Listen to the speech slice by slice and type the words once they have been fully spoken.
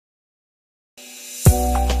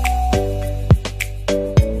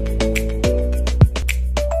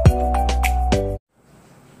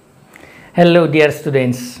Hello dear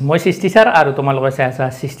students, মই Chisty sir আৰু তোমালোকৰ চাই আছা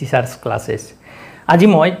Chisty sir's classes. আজি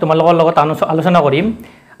মই তোমালোকৰ লগত আলোচনা কৰিম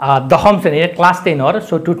দশম শ্ৰেণীৰ ক্লাছ 10 ৰ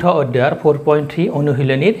চতুৰ্থ অধ্যায়ৰ 4.3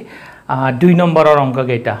 অনুশীলনীৰ 2 নম্বৰৰ অংক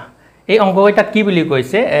কেইটা। এই অংক কেইটা কি বুলি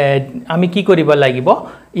কৈছে আমি কি কৰিব লাগিব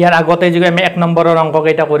ইয়াৰ আগতে যে আমি 1 নম্বৰৰ অংক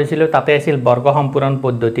কেইটা কৰিছিলো তাতে আছিল বৰ্গ সম্পূৰণ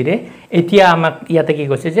পদ্ধতিৰে এতিয়া আমাক ইয়াতে কি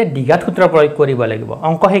কৈছে যে দ্বিঘাত সূত্ৰ প্ৰয়োগ কৰিব লাগিব।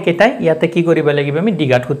 অংক হে কেইটাই ইয়াতে কি কৰিব লাগিব আমি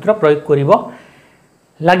দ্বিঘাত সূত্ৰ প্ৰয়োগ কৰিব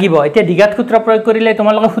লাগিব। এতিয়া দ্বিঘাত সূত্ৰ প্ৰয়োগ কৰিলে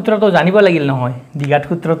তোমালোকে সূত্ৰটো জানিব লাগিল নহয়। দ্বিঘাত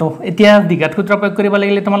সূত্ৰটো এতিয়া দ্বিঘাত সূত্ৰ প্ৰয়োগ কৰিব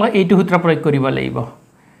লাগিলে তোমালোকে এইটো সূত্ৰ প্ৰয়োগ কৰিব লাগিব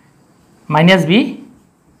 -b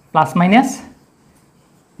plus minus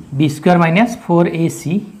b square minus 4ac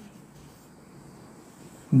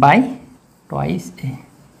by twice a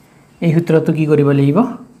এই সূত্ৰটো কি কৰিব লাগিব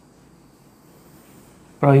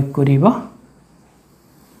প্ৰয়োগ কৰিব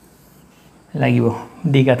লাগিব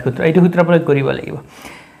দ্বিঘাত সূত্ৰ এইটো সূত্ৰ প্ৰয়োগ কৰিব লাগিব।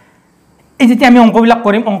 এই যেতিয়া আমি অংকবিলাক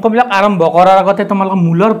কৰিম অংকবিলাক আৰম্ভ কৰাৰ আগতে তোমালোকে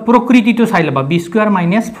মূলৰ প্ৰকৃতিটো চাই লবা b square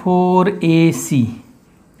minus 4ac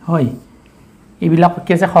হয় এইবিলাক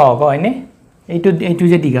কি আছে সহগ হয়নে এইটো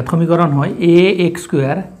যে দ্বিঘাত সমীকৰণ হয় ax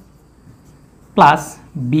square plus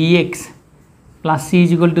bx plus c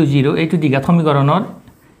is equal to 0 এইটো দ্বিঘাত সমীকৰণৰ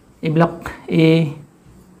এইবিলাক a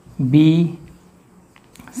b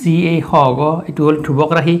c এই সহগ এইটো হল ধ্ৰুবক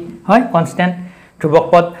ৰাশি হয় কনস্ট্যান্ট ধ্ৰুবক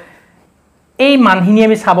পদ এই মানখিনি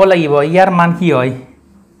আমি চাব লাগিব ইয়াৰ মান কি হয়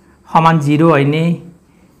সমান 0 হয়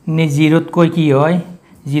নে 0 তকৈ কি হয়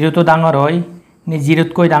 0 তো ডাঙৰ হয় নে 0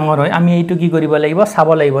 তকৈ ডাঙৰ হয় আমি এইটো কি কৰিব লাগিব চাব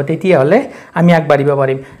লাগিব তেতিয়া হলে আমি আগবাঢ়িব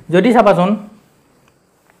পাৰিম। যদি চাবাচোন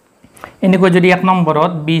এনেকৈ যদি 1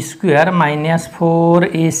 নম্বৰত b square minus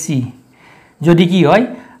 4ac যদি কি হয়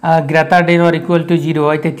greater than or equal to 0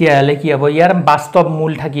 হয় তেতিয়া হলে কি হ'ব ইয়াৰ বাস্তৱ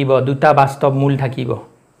মূল থাকিব দুটা বাস্তৱ মূল থাকিব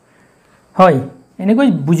হয় এনেকৈ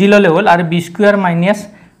বুজি ললে হল আৰু b square minus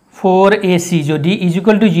 4ac যদি is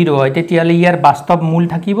equal to 0 হয় তেতিয়া হলে ইয়াৰ বাস্তৱ মূল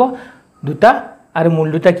থাকিব দুটা আৰু মূল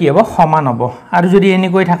দুটা কি হ'ব সমান হ'ব আৰু যদি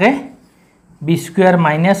এনেকৈ থাকে b square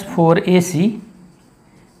minus 4ac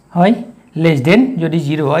হয় less than যদি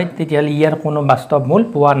 0 হয় তেতিয়া হলে ইয়াৰ কোনো বাস্তৱ মূল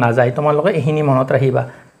পোৱা নাযায়। তোমালোকে এখিনি মনত ৰাখিবা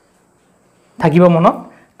থাকিব মনত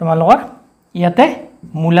তোমালোকৰ ইয়াতে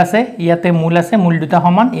মূল আছে মূল দুটা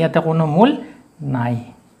সমান ইয়াতে কোনো মূল নাই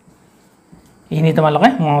এখিনি তোমালোকে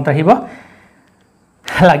মনত ৰাখিব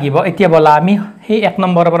লাগিব। এতিয়া বলা আমি সেই 1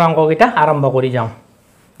 নম্বৰৰ পৰা অংক কেইটা আৰম্ভ কৰি যাম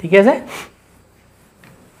ঠিক আছে।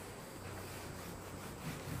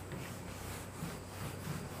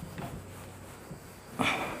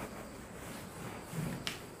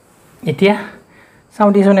 এতিয়া চাও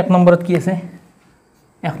দিছন 1 নম্বৰত কি আছে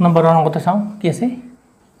 1 নম্বৰৰ অংকটো চাও কি আছে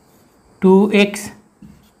 2x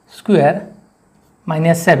square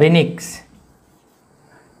minus 7x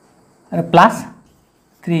আৰু প্লাস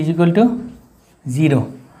 3 is equal to 0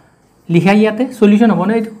 লিখা ইয়াতে সলিউশন হ'ব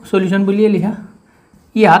না এইটো সলিউশন বুলিয়ে লিখা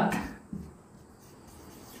ইয়াত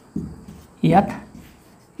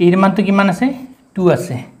এর মানটো কিমান আছে 2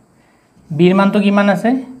 আছে বিৰ মানটো কিমান আছে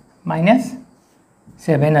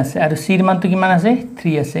 -7 আছে আৰু c ৰ মানটো কিমান আছে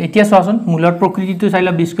 3 আছে। এতিয়া চোৱাচোন মূলৰ প্ৰকৃতিটো চাই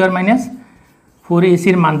লও b square minus 4ac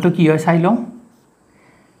ৰ মানটো কি হয় চাই লও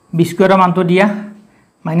b square ৰ মানটো দিয়া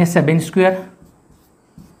 -7 square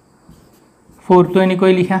 4 তো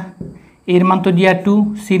এনেকৈ লিখা এৰ মানটো দিয়া 2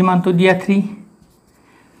 c ৰ মানটো দিয়া 3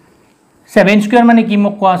 7 square মানে কি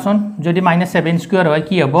মোক কোৱাচোন যদি -7 square হয়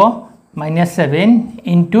কি হ'ব -7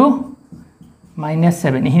 into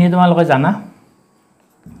 -7 এখিনি তোমালোকে জানা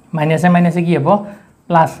মাইনাসে কি হ'ব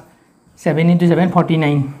প্লাস 7 into 7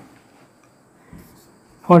 49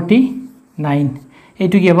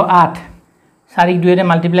 এইটো কি হ'ব 8 4 2 ৰে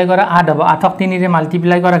মাল্টিপ্লাই কৰা 8 হ'ব 8 ক 3 ৰে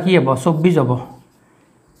মাল্টিপ্লাই কৰা কি হ'ব 24 হ'ব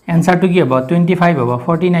आंसर तो কি হ'ব 25 হ'ব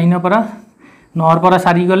 49 ৰ পৰা 9 ৰ পৰা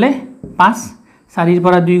 4 গলে 5 4 ৰ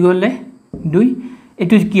পৰা 2 গলে 2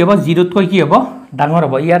 এটো কি হ'ব 0 তকৈ কি হ'ব ডাঙৰ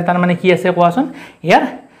হ'ব ইয়াৰ তাৰ মানে কি আছে কোৱাচোন ইয়াৰ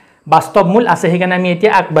বাস্তৱ মূল আছে হেকানে আমি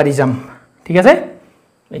এতিয়া আগবাঢ়ি যাম ঠিক আছে।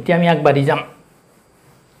 এতিয়া আমি আগবাঢ়ি যাম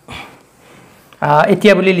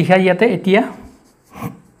এতিয়া বুলি লিখা ইয়াতে এতিয়া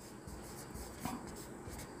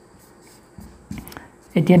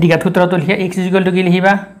দ্বিঘাত সূত্ৰটো লিখা x = কি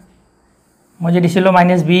লিখিবা মই যে দিছিলো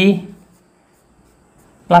 -b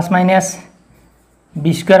plus minus b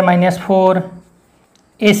square minus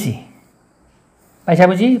 4ac পাইছা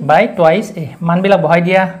বুজি by twice a মানবিলাক বহাই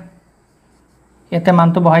দিয়া ইয়াতে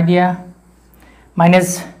মানটো বহাই দিয়া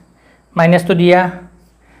মাইনাস তো দিয়া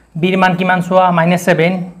b ৰ মান কিমান চোৱা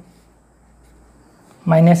 -7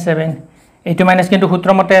 এইটো মাইনাস কিন্তু সূত্ৰ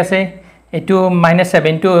মতে আছে এইটো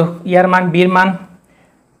 -7 তো ইয়াৰ মান b ৰ মান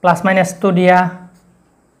প্লাস মাইনাস তো দিয়া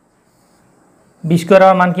b square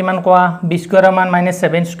ৰ মান কিমান কোৱা b square ৰ মান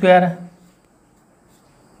 -7 square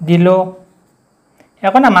দিলো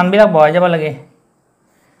একো না মানবিলাক বহাই যাব লাগে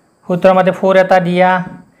সূত্ৰৰ মতে 4 এটা দিয়া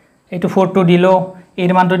এইটো 4 টো দিলো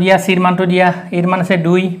এৰ মানটো দিয়া চিৰ মানটো দিয়া এৰ মান আছে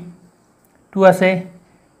 2 2 আছে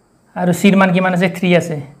আৰু চিৰ মান কিমান আছে 3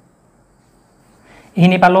 আছে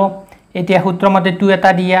এহিনি পালো এতিয়া সূত্ৰৰ মতে 2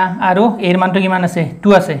 এটা দিয়া আৰু এৰ মানটো কিমান আছে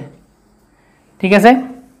 2 আছে ঠিক আছে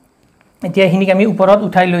এতিয়া এহিনিক আমি ওপৰত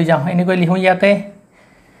উঠাই লৈ যাও এনেকৈ লিখো ইয়াতে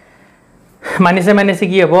মাইনাসে মাইনাসে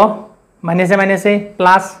কি হ'ব মাইনাসে মাইনাসে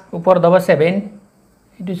প্লাস উপর দব 7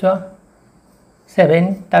 এটু চ 7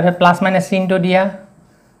 তারপরে প্লাস মাইনাস চিহ্নটো দিয়া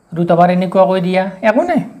ৰুট ওভাৰ এনেকুৱা কৈ দিয়া একো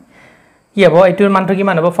নাই কি হ'ব এটুৰ মানটো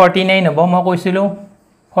কিমান হ'ব 49 হ'ব মই কৈছিলো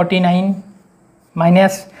 49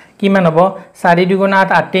 মাইনাস কিমান হ'ব 4 2 গুণ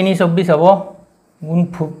 8 8 3 24 হ'ব গুণ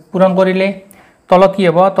পূৰণ কৰিলে তলত কি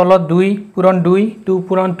হ'ব তলত 2 পূৰণ 2 2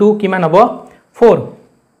 পূৰণ 2 কিমান হ'ব 4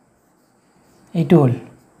 এইটো হল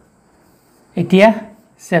এতিয়া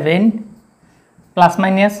 7 প্লাস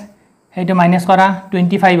মাইনাস এইটো মাইনাস কৰা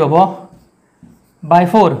 25 হ'ব by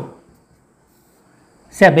 4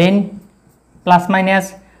 7 প্লাস মাইনাস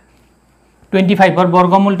 25 ৰ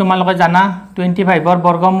বৰ্গমূল তোমালোকে জানা 25 ৰ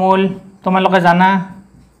বৰ্গমূল তোমালোকে জানা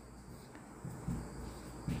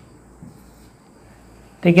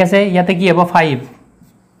ঠিক আছে ইয়াতে কি হ'ব 5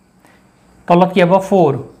 তলত কি হ'ব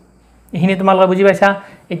 4 এখিনি তোমালোকে বুজি পাইছা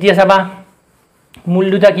এতিয়া চাবা মূল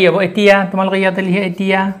দুটা কি হ'ব এতিয়া তোমালোকে ইয়াতে লিখে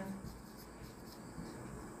এতিয়া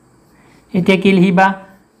কি লিখিবা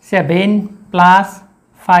 7 প্লাস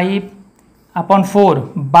 5 upon 4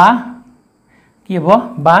 বা কি হ'ব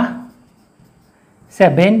বা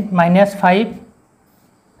 7 minus 5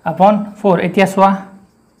 upon 4 এতিয়া সোয়া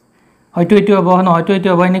হয়তো এটো হ'ব ন হয়তো এটো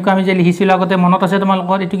হ'ব এনেকৈ আমি যে লিখিছিল আগতে মনত আছে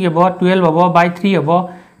তোমালোকৰ এটো কি হ'ব 12 হ'ব by 3 হ'ব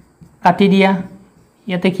কাটি দিয়া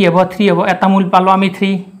ইয়াতে কি হ'ব 3 হ'ব এটা মূল পালো আমি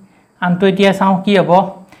 3 আনটো এতিয়া চাও কি হ'ব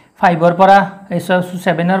 5 ৰ পৰা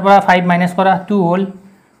 7 ৰ পৰা 5 মাইনাস কৰা 2 হল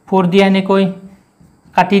 4 দিয়া এনেকৈ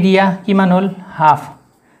কাটি দিয়া কিমান হল হাফ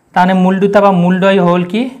তানে মূল দুটা বা মূল দয় হল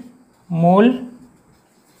কি মূল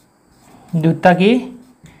দুটা কি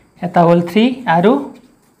এটা হল 3 আৰু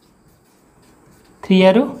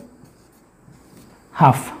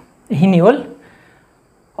হাফ এহিনি হল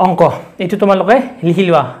অঙ্ক এটো তোমালোকে লিখি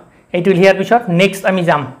লোৱা এটো লিখাৰ পিছত নেক্সট আমি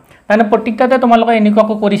যাম তানে প্ৰত্যেকটাতে তোমালোকে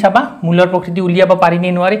এনেকুৱাকৈ কৰি চাবা মূলৰ প্ৰকৃতি উলিয়াব পাৰি নে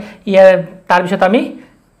নোৱাৰি ইয়াৰ তাৰ পিছত আমি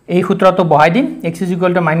এই সূত্ৰটো বহাই দিম x =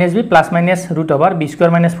 -b plus minus √ over b²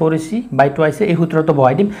 - 4ac বাই 2 আছে এই সূত্ৰটো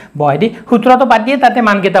বহাই দি সূত্ৰটো বাদ দিয়ে তাতে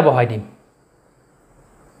মানকেটা বহাই দিম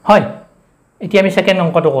হয় এতিয়া আমি সেকেন্ড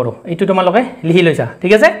অঙ্কটো কৰো এইটো তোমালোকে লিখি লৈছা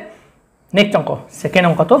ঠিক আছে নেক্সট অঙ্ক সেকেন্ড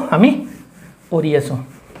অঙ্কটো আমি কৰি আছো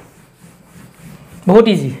বহুত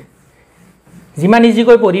ইজি যিমান ইজি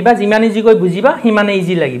কৈ পঢ়িবা যিমান ইজি কৈ বুজিবা হিমানে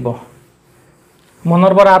ইজি লাগিব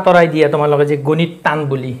মনৰ পৰা আতৰাই দিয়া তোমালোকে যে গণিত টান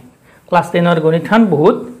বুলি ক্লাস 10 ৰ গণিত খান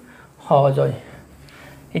বহুত সহজ হয়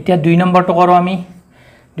এতিয়া 2 নম্বৰটো কৰো আমি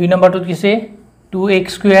 2 নম্বৰটোত কিছে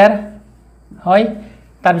 2x² হয়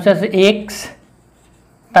তাৰ পিছত x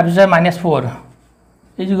তাৰ পিছত -4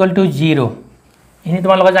 = 0 এনে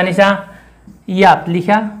তোমালোকে জানিছা ইয়াত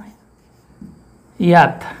লিখা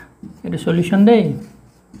ইয়াত এটা সলিউশন দেই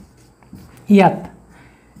ইয়াত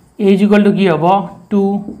a = কি হ'ব 2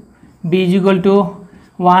 b =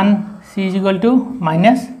 1 c =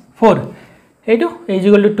 -4 এইটো a =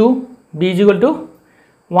 2 b =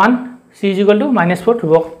 1 c = -4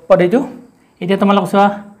 হ'ব পঢ়িটো এতিয়া তোমালোক চোৱা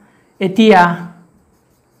এতিয়া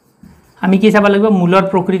আমি কি চাব লাগিব মূলৰ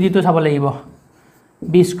প্ৰকৃতিটো চাব লাগিব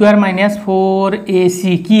b² - 4ac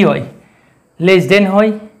কি হয় less than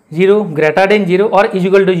হয় 0 greater than 0 or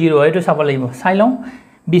equal to 0 এইটো চাব লাগিব চাই লওঁ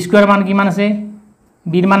b² মান কিমান আছে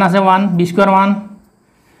b ৰ মান আছে 1 b² 1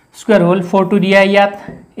 স্কয়ার হোল 4 টো দিয়া ইয়াত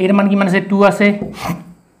এর মান কিমান আছে 2 আছে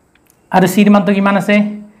আৰু c ৰ মানটো কিমান আছে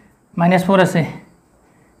 -4 আছে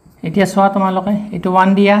এতিয়া সোয়া তোমালোকে এটো 1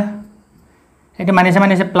 দিয়া এটো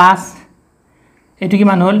মাইনাসে প্লাস এটো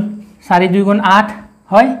কিমান হল 4 2 গুণ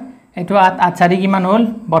 8 হয় এটো 8 8 4 কিমান হল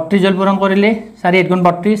 32 জল পূৰণ কৰিলে 4 8 গুণ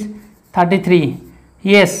 32 33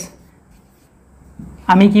 yes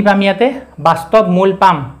আমি কি পাম ইয়াতে বাস্তৱ মূল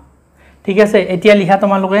পাম ঠিক আছে এতিয়া লিখা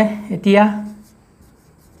তোমালোকে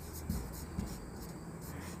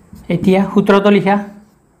এতিয়া সূত্ৰটো লিখা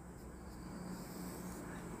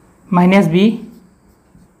 -b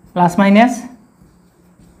plus minus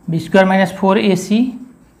b² - 4ac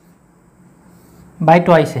বাই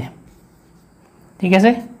 2 আছে ঠিক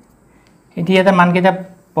আছে এতিয়া এটা মান কেটা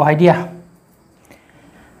বহাই দিয়া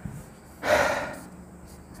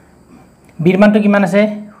b ৰ মানটো কিমান আছে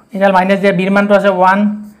এডাল মাইনাস দিয়া b ৰ মানটো আছে 1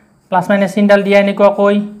 প্লাস মাইনাস চিনডাল দিয়া এনেকুৱা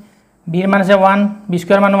কই b ৰ মান আছে 1 b²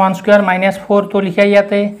 মান 1² -4 তো লিখা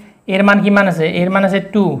ইয়াতে এর মান কিমান আছে এর মান আছে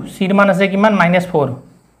 2 c ৰ মান আছে কিমান -4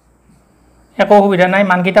 একো সুবিধা নাই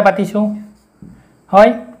মান কেটা পাতিছো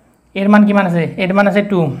হয় এর মান কিমান আছে এর মান আছে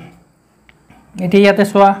 2 এটি ইয়াতে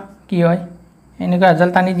সোয়া কি হয় এনেকৈ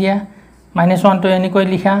রেজাল্ট টানি দিয়া -1 তো এনেকৈ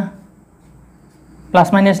লিখা প্লাস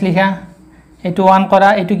মাইনাস লিখা এটো 1 করা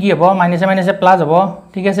এটো কি হ'ব মাইনাসে মাইনাসে প্লাস হ'ব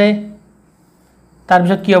ঠিক আছে তার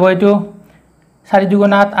পিছত কি হ'ব এটো 4 2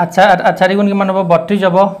 8 8 4 গুণ কিমান হ'ব 32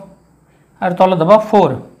 যাব আর তলত হ'ব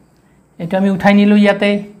 4 এটো আমি উঠাই নিলো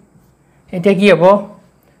ইয়াতে এটা কি হ'ব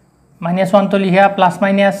 -1 তো লিখা প্লাস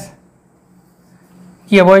মাইনাস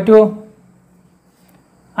কি হ'ব এটো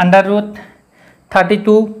अंडर रूट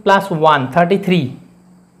 32 प्लस 1 33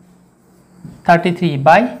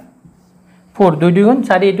 बाय 4 2 2 गुण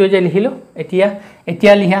 4 एटो जे लिखिलो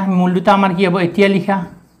एतिया लिखा मूल दुटा आमार की हबो एतिया लिखा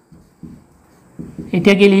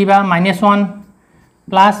एतिया के लिखिबा -1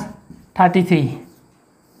 प्लस 33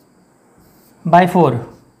 बाय 4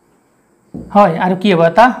 হয় আৰু কি হ'ব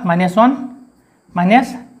এটা -1 माइनस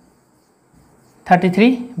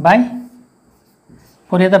 33 बाय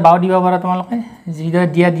 4 এটা বাও দিবা পাৰা তোমালোকে জি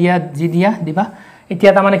দিয়া দিবা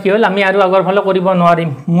এতিয়া তা মানে কি হল আমি আৰু আগৰ ফালে কৰিব নোৱাৰিম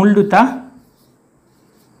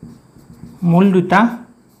মূল দুটা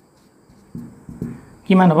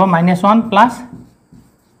কিমান হ'ব -1 প্লাস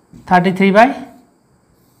 33 বাই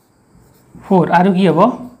 4 আৰু কি হ'ব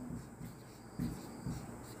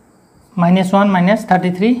 -1 মাইনাস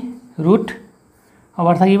 33 रूट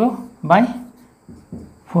ওভার থাকিব বাই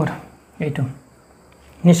 4 এইটো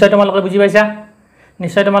নিশ্চয় তোমালোকে বুজি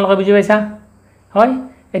পাইছা হয়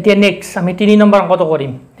এতিয়া নেক্সট আমি 3 নম্বৰ অংকটো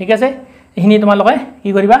কৰিম ঠিক আছে এখিনি তোমালোকে কি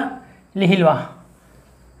কৰিবা লিখি লোৱা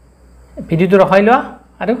ভিডিওটো ৰখাই লোৱা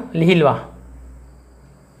আৰু লিখি লোৱা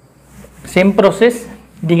সেম প্ৰসেস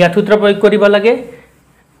দ্বিঘাত সূত্ৰ প্ৰয়োগ কৰিব লাগে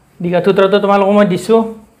দ্বিঘাত সূত্ৰটো তোমালোকক মই দিছো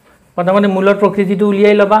প্ৰথমতে মূলৰ প্ৰকৃতিটো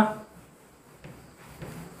উলিয়াই লবা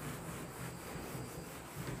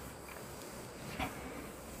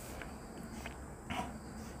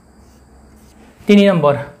 3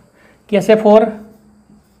 नंबर কি আছে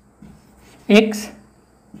 4x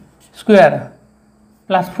square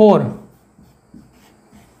plus 4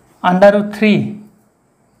 under root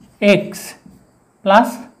 3x plus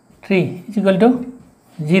 3 is equal to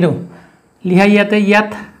 0 लिखा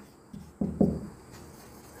यात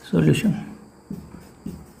सॉल्यूशन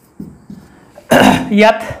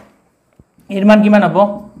यात एर मान किमान हबो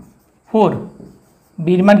 4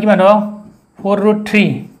 बीर मान किमान हबो 4 रूट 3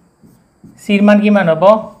 सीर मान किमान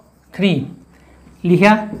हबो 3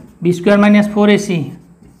 लिखा b स्क्वायर माइनस 4ac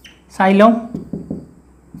चाइ लौ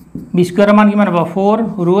b स्क्वायर मान किमान हबो 4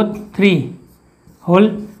 रूट 3 होल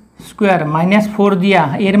स्क्वायर माइनस 4 दिया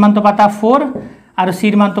एर मान तो पाता 4 और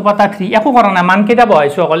सीर मान तो पाता 3 एको करा ना मान केटा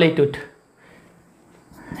बहाइसो अकल एटुत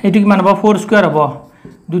एटु किमान हबो 4 स्क्वायर हबो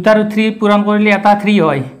दुटा रु 3 पूरण करिले eta 3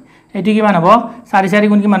 হয় एटु किमान हबो 4 4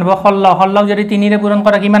 गुण किमान हबो 16 16 जदि 3 रे पूरण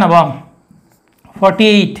करा किमान हबो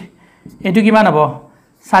 48 एटु किमान हबो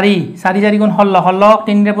 4 4 4 गुण 16 16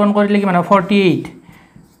 3 रे पूरण करिले किमान हबो 48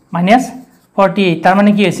 माइनस 48 तार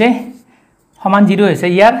माने কি হৈছে সমান 0 হৈছে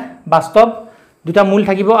ইয়াৰ বাস্তৱ দুটা মূল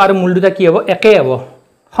থাকিব আৰু মূল দুটা কি হ'ব একে হ'ব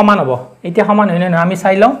সমান হ'ব এতিয়া সমান হয় না আমি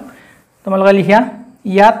চাই লওঁ তোমালোকে লিখা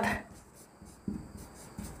ইয়াত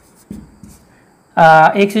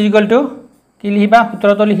x is equal to কি লিখিবা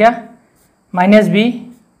সূত্ৰটো লিখা minus b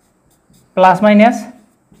plus minus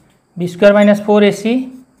b square minus 4ac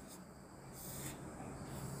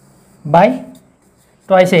by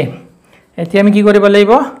twice a এতিয়া আমি কি কৰিব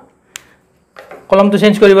লাগিব কলমটো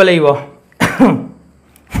চেঞ্জ কৰিব লাগিব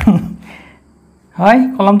হয়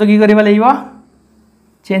কলমটো কি কৰিব লাগিব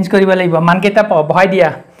চেঞ্জ কৰিব লাগিব মান কেটা বহাই দিয়া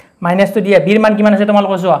মাইনাস তো দিয়া বিৰ মান কিমান আছে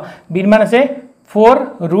তোমালোক চোৱা বিৰ মান আছে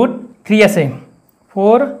 4 रूट 3 আছে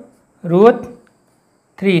 4 रूट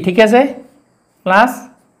 3 ঠিক আছে প্লাস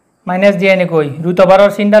মাইনাস দিয়া এনে কই रूट ओवर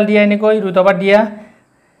और सिंडल দিয়া এনে কই रूट ओवर দিয়া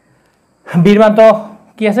বিৰ মান তো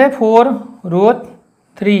কি আছে 4 रूट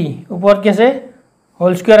 3 উপর কি আছে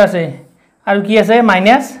হোল স্কয়ার আছে আর কি আছে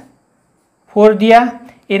মাইনাস 4 দিয়া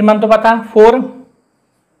এর মান তো পাতা 4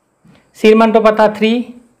 সির মান তো পাতা 3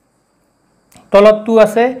 তলত 2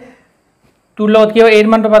 আছে 2 লগত কি এর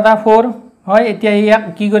মান তো পাতা 4 হয় এতিয়া ইয়াক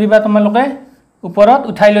কি কৰিবা তোমালোকে উপৰত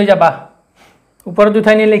উঠাই লৈ যাবা উপৰত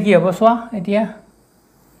উঠাই নিলে কি হ'ব সোৱা এতিয়া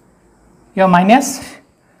ইয়া মাইনাস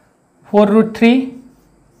 4 रूट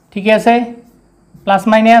 3 ঠিক আছে প্লাস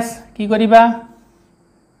মাইনাস কি কৰিবা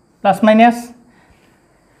প্লাস মাইনাস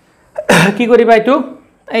কি কৰিবা এইটো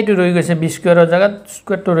ৰৈ গৈছে b স্কয়াৰৰ জায়গাত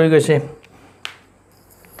স্কয়াৰটো ৰৈ গৈছে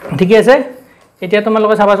ঠিক আছে এতিয়া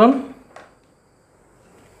তোমালোকে চাবাচোন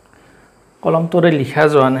কলমটোৰে লিখা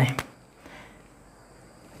যোৱা নাই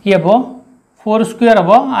কি হ'ব 4 স্কয়াৰ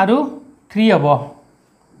হ'ব আৰু 3 হ'ব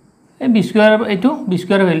এই b স্কয়াৰ এইটো b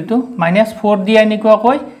স্কয়াৰ ভ্যালুটো -4 দিয়া এনেকুৱা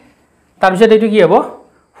কই তাৰ পিছত এইটো কি হ'ব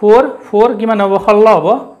 4 4 কিমান হ'ব 16 হ'ব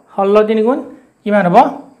 16 3 গুণ কিমান হ'ব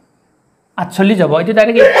 48 হ'ব এটো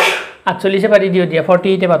ডাইৰেক্ট 48 এ পাৰি দিও দিয়া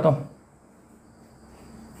 48 এ পাতো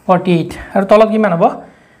 48 আৰু তলত কিমান হ'ব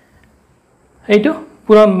এইটো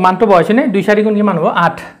পুৰা মানটো বহাইছে নে 2 4 গুণ কিমান হ'ব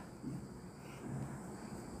 8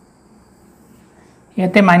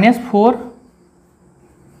 ইয়াতে -4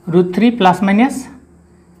 √3 প্লাস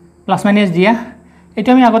মাইনাস দিয়া এটো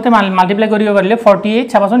আমি আগতে মাল্টিপ্লাই কৰিব পাৰিলে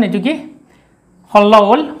 48 চাবাচোন এটো কি 16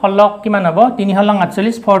 হল 16 কিমান হ'ব 3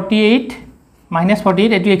 16 48 48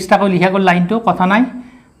 -48 এটো এক্সট্ৰা কৰি লিখা গল লাইনটো কথা নাই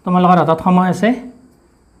তোমালোকৰ হাতত সময় আছে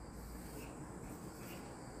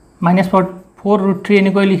 -4 √3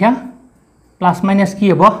 এনেকৈ লিখা প্লাস মাইনাস কি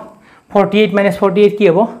হ'ব 48 -48 কি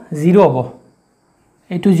হ'ব 0 হ'ব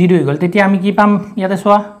এটো 0 হৈ গল তেতিয়া আমি কি পাম ইয়াতে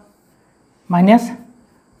সোয়া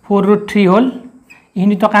 -4 √3 হল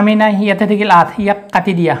ইনি তো কামে নাই ইয়াতে থাকিল 8 ইয়াক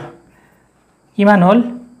কাটি দিয়া কিমান হল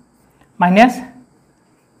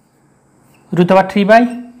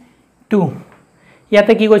 -√3/2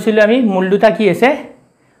 ইয়াতে কি কৈছিল আমি মূল দুটা কি আছে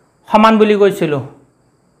সমান বুলি কৈছিল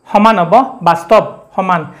সমান হ'ব বাস্তৱ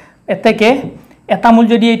সমান এতেকে এটা মূল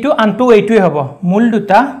যদি এইটো আনটো এইটোই হ'ব মূল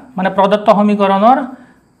দুটা মানে প্ৰদত্ত সমীকৰণৰ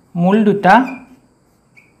মূল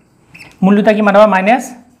দুটা কিমান হ'ব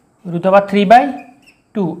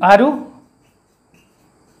 -√3/2 আৰু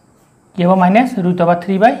কি হ'ব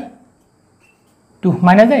 -√3/2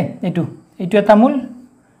 মাইনাস দে এইটো এটা মূল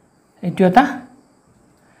এইটো এটা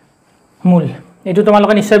মূল এইটো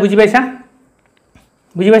তোমালোকে নিশ্চয় বুজি পাইছা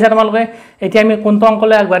তোমালোকে এতিয়া আমি কোনটো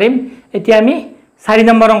অংকলৈ আগবাঢ়িম এতিয়া আমি 4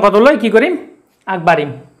 নম্বৰ অংকটোলৈ কি কৰিম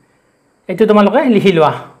আগবাঢ়িম এইটো তোমালোকে লিখি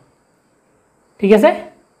লোৱা ঠিক আছে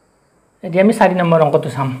এতিয়া আমি 4 নম্বৰ অংকটো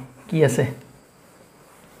চাম কি আছে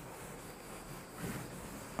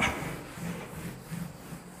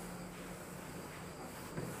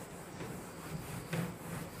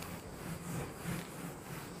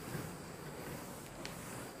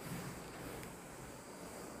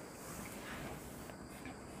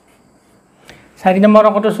চাৰি নম্বৰ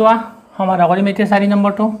অংকটো চোৱা সমাধান কৰিম এতিয়া 4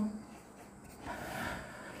 নম্বৰটো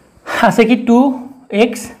আছে কি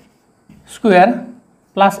 2x square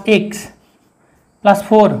plus x plus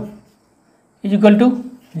 4 is equal to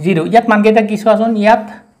 0 ইয়াত মান কেইটা কি চোৱাচোন ইয়াত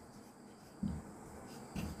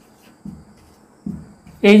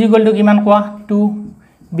a is equal to কিমান কোৱা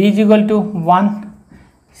 2 b is equal to 1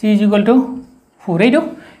 c is equal to 4 এইটো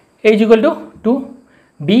a is equal to 2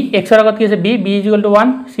 b x ৰ আগত কি আছে b is equal to 1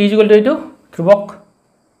 c is equal to এইটো ধ্ৰুৱক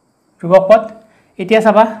পদ এতিয়া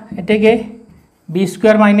চাবা এতেকে b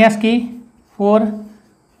স্কয়ার মাইনাস কি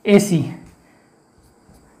 4ac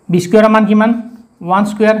b স্কয়ার মান কিমান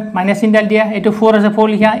 1 স্কয়ার মাইনাস চিহ্ন দিয়া এটো 4 আছে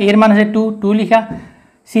 4 লিখা a এর মান আছে 2 লিখা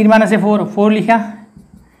c এর মান আছে 4 লিখা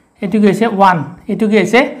এটো কি আছে 1 এটো কি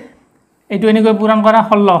আছে এটো এনেকৈ পূৰণ কৰা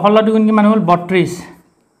 16 দুগুণ কিমান হল 32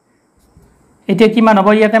 এটা কিমান হ'ব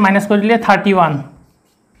ইয়াতে মাইনাস কৰিলে 31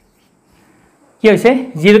 কি হৈছে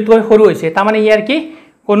 0 তকৈ সৰু হৈছে তাৰ মানে ইয়াৰ কি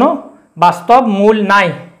কোনো বাস্তৱ মূল নাই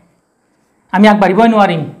আমি আগবাঢ়িবই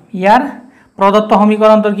নোৱাৰিম ইয়াৰ প্ৰদত্ত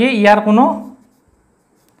সমীকৰণটোৰ কি ইয়াৰ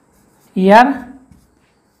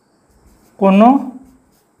কোনো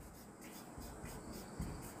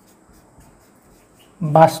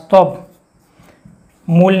বাস্তৱ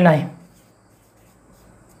মূল নাই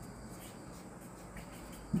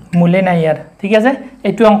মূলে নাই ইয়াৰ ঠিক আছে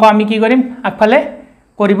এইটো অংক আমি কি কৰিম আগফালে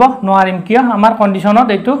কৰিব নোৱাৰিম কিয় আমাৰ কন্ডিশনত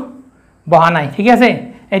এইটো বহা নাই ঠিক আছে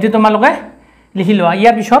এইটো তোমালোকে লিখি লোৱা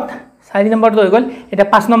ইয়াৰ পিছত 4 নম্বৰটো হৈ গল এটা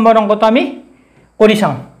 5 নম্বৰ অংকটো আমি কৰি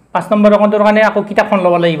চাম 5 নম্বৰ অংকটোৰ কাৰণে আকৌ কিতাপখন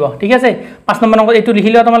ল'ব লাগিব ঠিক আছে 5 নম্বৰ অংক এইটো লিখি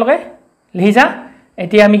লোৱা তোমালোকে লিখিছা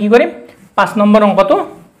এতিয়া আমি কি কৰিম 5 নম্বৰ অংকটো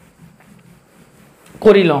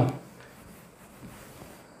কৰি লওঁ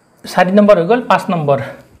 4 নম্বৰ হৈ গল 5 নম্বৰ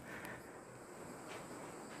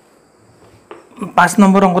 5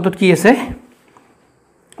 নম্বৰ অংকটোত কি আছে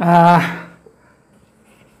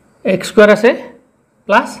x স্কয়াৰ আছে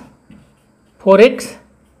প্লাস 4x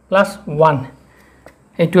প্লাস 1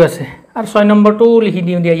 এইটো আছে আৰ 6 নম্বৰটো লিখি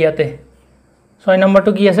দিও দিয়া ইয়াতে 6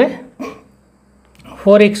 নম্বৰটো কি আছে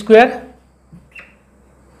 4x square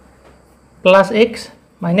plus x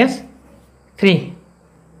minus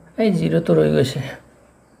 3 এই 0 তো ৰৈ গৈছে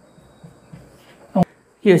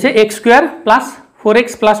কি হৈছে x square plus 4x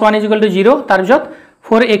plus 1 is equal to 0 তাৰ পিছত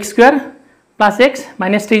 4x square plus x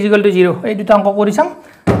minus 3 is equal to 0 এই দুটা অংক কৰি চাম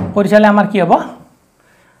কৰি চালে আমাৰ কি হ'ব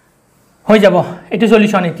হৈ যাব এটো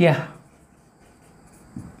সলিউশন এতিয়া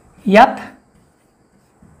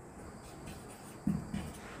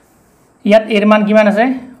ইয়াত এর মান কিমান আছে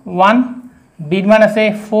 1 b এর মান আছে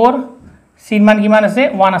 4 c এর মান কিমান আছে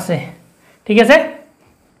 1 আছে ঠিক আছে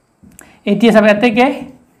এতিয়া সব এতে কে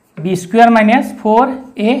b square minus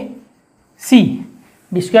 4ac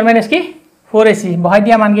b square minus কি 4ac বহাই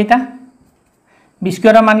দিয়া মান কেইটা b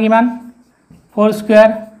স্কয়াৰৰ মান কিমান 4 স্কয়ার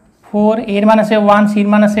 4 এর মান আছে 1 c এর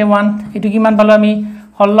মান আছে 1 এটু কিমান পালো আমি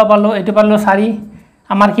 16 পালো এটু পালো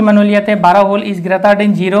 4 আমার কিমান হল ইয়াতে 12 হল ইজ গ্রেটার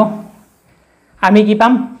দেন 0 আমি কি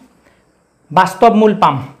পাম বাস্তব মূল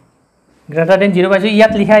পাম গ্রেটার দেন 0 পাইছো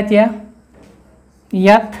ইয়াত লিখা এতিয়া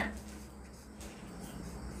ইয়াত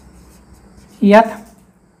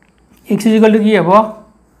x is equal to কি হবো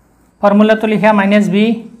ফর্মুলা তো লিখা minus b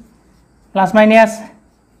plus minus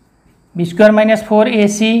b square minus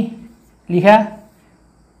 4ac লিখা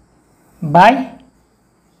বাই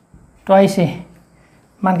টুয়াইস a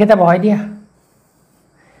মান কেটা বহাই দিয়া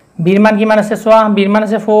বির মান কিমান আছে সোয়া বির মান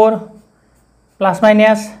আছে 4 প্লাস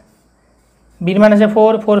মাইনাস বির মান আছে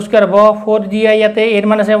 4 4 স্কয়ার হবো 4 দিয়া ইয়াতে এর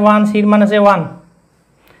মান আছে 1 c এর মান আছে 1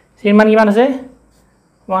 c এর মান কিমান আছে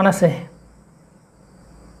 1 আছে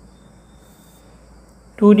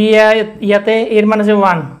 2 দিয়া ইয়াতে এর মান আছে 1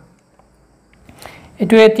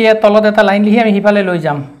 এটু এতিয়া তলত এটা লাইন লিখি আমি হিফালে লৈ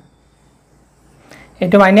যাম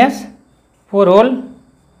এটু মাইনাস 4 হল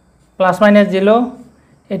প্লাস মাইনাস 0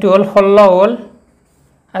 এটু হল 16 হল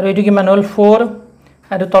আর এটু কিমান হল 4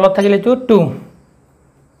 আর তলত থাকিলে এটু 2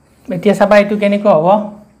 এতিয়া সাবা এটু কেনেকৈ হ'ব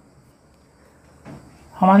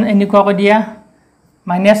সমান এনেকৈ কৈ দিয়া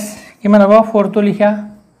মাইনাস কিমান হ'ব 4 তো লিখা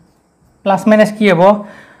প্লাস মাইনাস কি হ'ব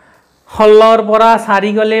 16 ৰ পৰা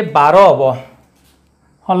 4 গলে 12 হ'ব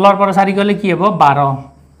 16 ৰ পৰা 4 গলে কি হ'ব 12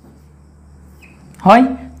 হয়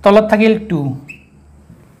তলত থাকিল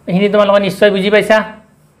 2 এহিনি তোমালোকে নিশ্চয় বুজি পাইছা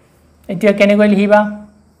এতিয়া কেনেকৈ লিখিবা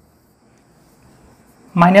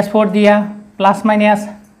 -4 দিয়া প্লাস মাইনাস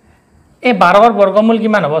এই 12 ৰ বৰ্গমূল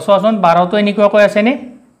কিমান হ'ব চোৱাচোন 12 তো এনেকৈ কৈ আছে নে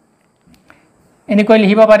এনেকৈ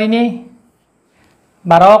লিখিব পাৰি নে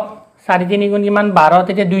 12 4 3 গুণ কিমান 12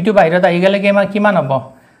 তেতিয়া 2 টো বাহিৰত আহি গলে কিমান হ'ব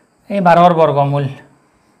এই 12 ৰ বৰ্গমূল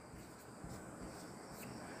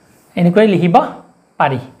এনেকৈ লিখিব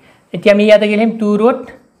পাৰি এতিয়া আমি ইয়াতে গেলিম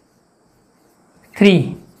 2√3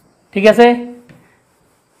 ঠিক আছে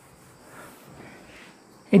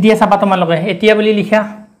এতিয়া চাবা তোমালোকে এতিয়া বুলি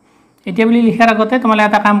লিখাৰ আগতে তোমালোকে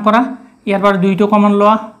এটা কাম কৰা ইয়াৰ পৰা 2 টো কমন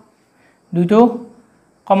লোৱা 2 টো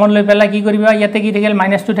কমন লৈ পেলাই কি কৰিবা ইয়াতে কি থাকিল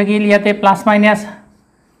 -2 থাকিল ইয়াতে প্লাস মাইনাস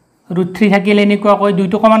 √3 থাকিল এনেকুৱা কৈ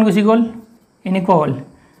 2 টো কমন গুছি গল এনেকুৱা হল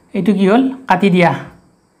এটু কি হল কাটি দিয়া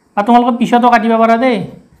বা তোমালোকে পিছতো কাটিবা পাৰা দেই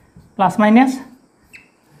প্লাস মাইনাস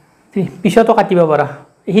পিছতো কাটিবা পাৰা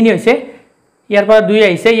এহিনি হৈছে ইয়াৰ পৰা 2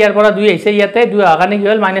 আহিছে ইয়াৰ পৰা 2 আহিছে ইয়াতে 2 আগানে কি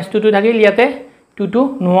হল -2 থাকিল ইয়াতে 2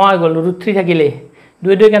 নোৱা হৈ গল √3 থাকিলে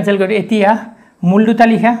 2 ক্যান্সেল কৰি এতিয়া মূল দুটা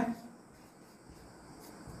লিখা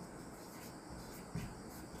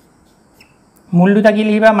মূল দুটা কি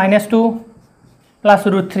লিখিবা -2 প্লাস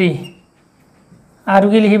 √3 আৰু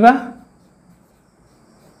কি লিখিবা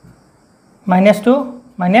 -2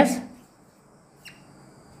 মাইনাস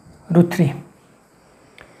 √3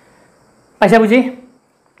 পাইছা বুজি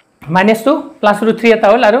 -2 প্লাস √3 এটা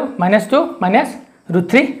হল আৰু -2 মাইনাস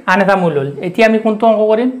 √3 আন এটা মূল হল এতিয়া আমি কোনটো অংক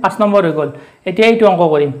কৰিম 5 নম্বৰ হৈ গল এতিয়া এইটো অংক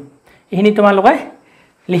কৰিম এহিনি তোমালোকে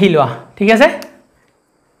লিখি লোৱা ঠিক আছে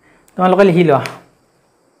তোমালোকে লিখি লোৱা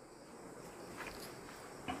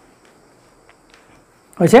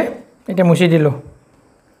হৈছে এটা মুছি দিলো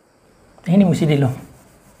এহিনি মুছি দিলো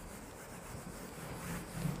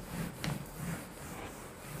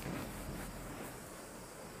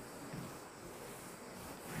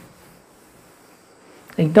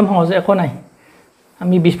একদম সহজে একো নাই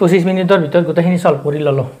আমি 20-25 মিনিটৰ ভিতৰত গোটেইখিনি সলভ কৰি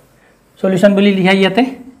ললো সলিউশন বুলি লিখা ইয়াতে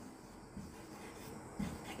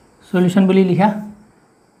সলিউশন বুলি লিখা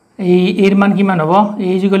এই এর মান কিমান হ'ব a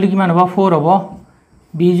 = কিমান হ'ব 4 হ'ব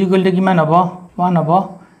b = কিমান হ'ব 1 হ'ব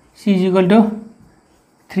c =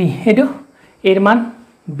 3 এটো এর মান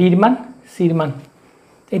b এর মান c এর মান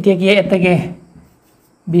এতিয়া কি এটাকে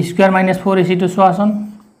b² - 4ac তো সোয়াসন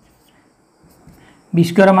b²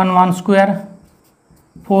 মান 1 স্কয়ার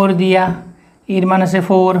 4 দিয়া এর মান আছে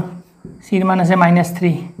 4 c এর মান আছে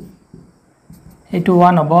 -3 এটো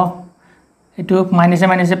 1 হ'ব এটো মাইনাসে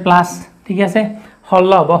মাইনাসে প্লাস ঠিক আছে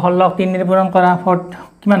 16 হ'ব 16 3 এর পূরণ করা 4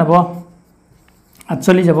 কিমান হ'ব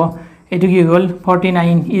 48 যাব এটো কি হল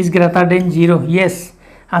 49 ইজ গ্রেটার দেন 0 ইয়েস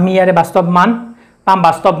আমি ইয়ারে বাস্তব মান পাম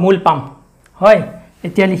বাস্তব মূল পাম হয়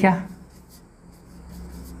এতিয়া লিখা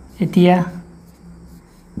এতিয়া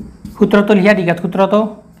সূত্রটো লিখা দিগা সূত্রটো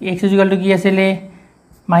x = কি আছিলে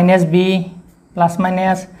 -b plus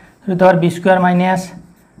minus √b² -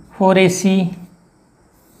 4ac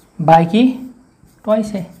বাই কি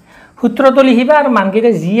টুৱাইস সূত্ৰটো লিখিবা আৰু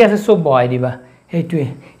মানকেইটা যি আছে সব বহাই দিবা হেতুৱে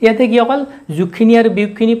ইয়াতে কি অকল যুগখিনি আৰু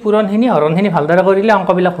বিয়োগখিনি পূৰণখিনি হৰণখিনি ভালদৰে কৰিলে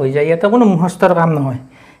অংকবিলাক হৈ যায় ইয়াতে কোনো মুখস্থৰ কাম নহয়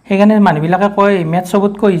সেইকাৰণে মানুহবিলাকে কয় মেথ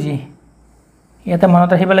সবত কৈ যি ইয়াতে মনত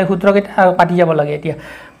ৰাখিব লাগে সূত্ৰকেইটা আৰু কাটি যাব লাগে এতিয়া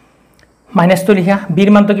মাইনাসটো লিখা বিৰ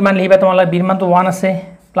মানটো কিমান লিখিবা তোমালোকে বিৰ মানটো 1 আছে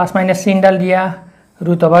প্লাস মাইনাস চিনডাল দিয়া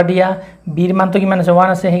ৰুট ওভাৰ দিয়া বিৰ মানটো কিমান আছে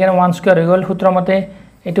 1 আছে হেকাৰণে 1 স্কয়াৰ হৈ গল সূত্ৰ মতে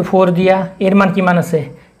এটো 4 দিয়া এৰ মান কিমান আছে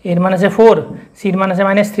এর মান আছে 4 সির মান আছে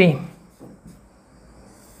 -3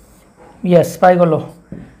 यस পাই গলো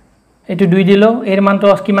এটো 2 দিলো এর মান তো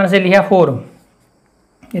কিমান আছে লিখা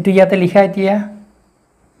 4 এটো ইয়াতে লিখা এতিয়া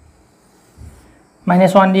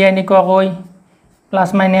 -1 দিয়া নিকো কই প্লাস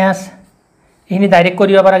মাইনাস ইনি ডাইরেক্ট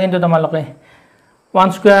করিব পারা কিন্তু তোমালকে 1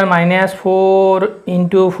 স্কয়ার -4 *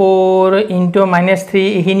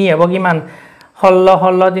 3 ইখিনি হ'ব কিমান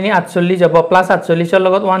 16 দিনি 48 যাব প্লাস 48 এর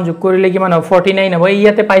লগত 1 যোগ কৰিলে কিমান হ'ব 49 হ'ব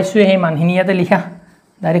ইয়াতে পাইছো হে মানখিনি ইয়াতে লিখা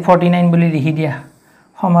ডাইরেক্ট 49 বুলি লিখি দিয়া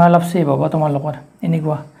সময় অলপ সেভ হ'ব তোমালোকৰ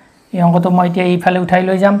এনেকুৱা এই অংকটো মই এতিয়া এইফালে উঠাই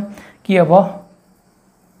লৈ যাম কি হ'ব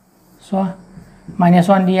সো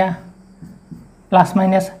 -1 দিয়া প্লাস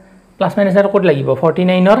মাইনাস আর কত লাগিব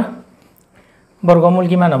 49 এর বর্গমূল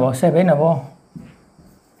কিমান হ'ব 7 হ'ব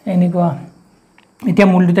এনেকুৱা এতিয়া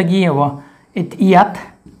মূল দুটা কি হ'ব ইয়াত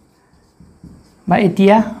বা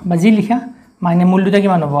এতিয়া বা জি লিখা মানে মূল দুটা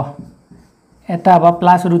কিমান হ'ব এটা হ'ব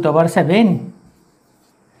প্লাস √7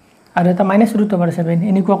 আৰু এটা -√7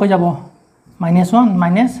 এনেকুৱা কৈ যাব -1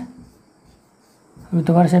 মাইনাস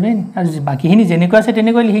 √7 আৰু বাকিখিনি যেনেকুৱা আছে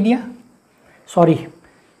তেনেকৈ লিখি দিয়া সৰি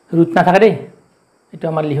ৰুট না থাকে দেই এটো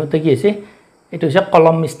আমাৰ লিখোতে কি হৈছে এটো হৈছে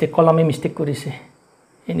কলমে মিস্টেক কৰিছে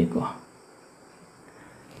এনেকুৱা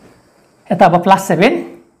এটা হ'ব +7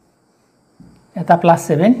 এটা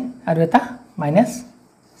 +7 আৰু এটা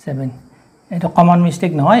 -7 এটো কমন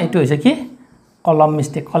মিস্টেক নহয় এটো হৈছে কি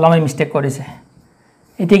কলমে মিস্টেক কৰিছে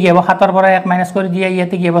এতে কি হ'ব 7 ৰ পৰা 1 মাইনাস কৰি দিয়া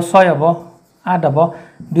ইয়াতে কি হ'ব 6 হ'ব 8 হ'ব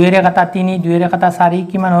 2 ৰে কাটা 3 2 ৰে কাটা 4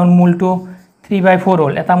 কিমান হ'ল মূলটো 3/4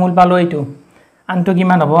 হ'ল এটা মূল পালো এইটো আনটো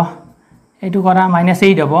কিমান হ'ব এইটো কৰা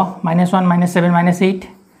 -8 হ'ব -1 -7 -8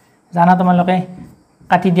 জানা তোমালোকে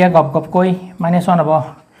কাটি দিয়া গপ কৈ -1 হ'ব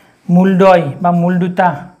মূল 2 বা মূল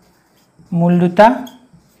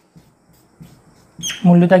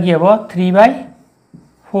দুটা কি হ'ব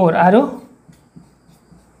 3/4 আৰু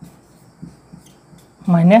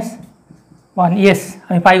 -1 yes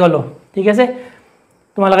আমি পাই গলো ঠিক আছে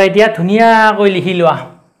তোমালোকে এতিয়া ধুনিয়া কৈ লিখি লোৱা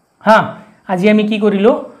হা আজি আমি কি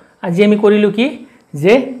কৰিলো কি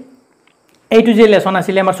যে এইটো যে লেসন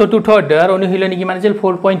আছিল আমাৰ চতুৰ্থ অধ্যায়ৰ অনুশীলনী কিমান আছিল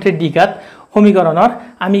 4.3 দ্বিঘাত সমীকৰণৰ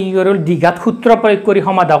আমি কি কৰিলো দ্বিঘাত সূত্ৰ প্ৰয়োগ কৰি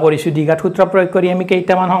সমাধান কৰিছো দ্বিঘাত সূত্ৰ প্ৰয়োগ কৰি আমি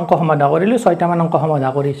কেইটামান অংক সমাধান কৰিলো 6টা মান অংক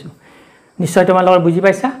সমাধান কৰিছো নিশ্চয় তোমালোকে বুজি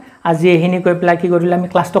পাইছা আজি এহিনি কৈ প্লাই কি কৰিলো আমি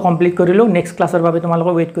ক্লাছটো কমপ্লিট কৰিলো নেক্সট ক্লাছৰ বাবে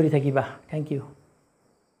তোমালোকে ওয়েট কৰি থাকিবা থ্যাংক ইউ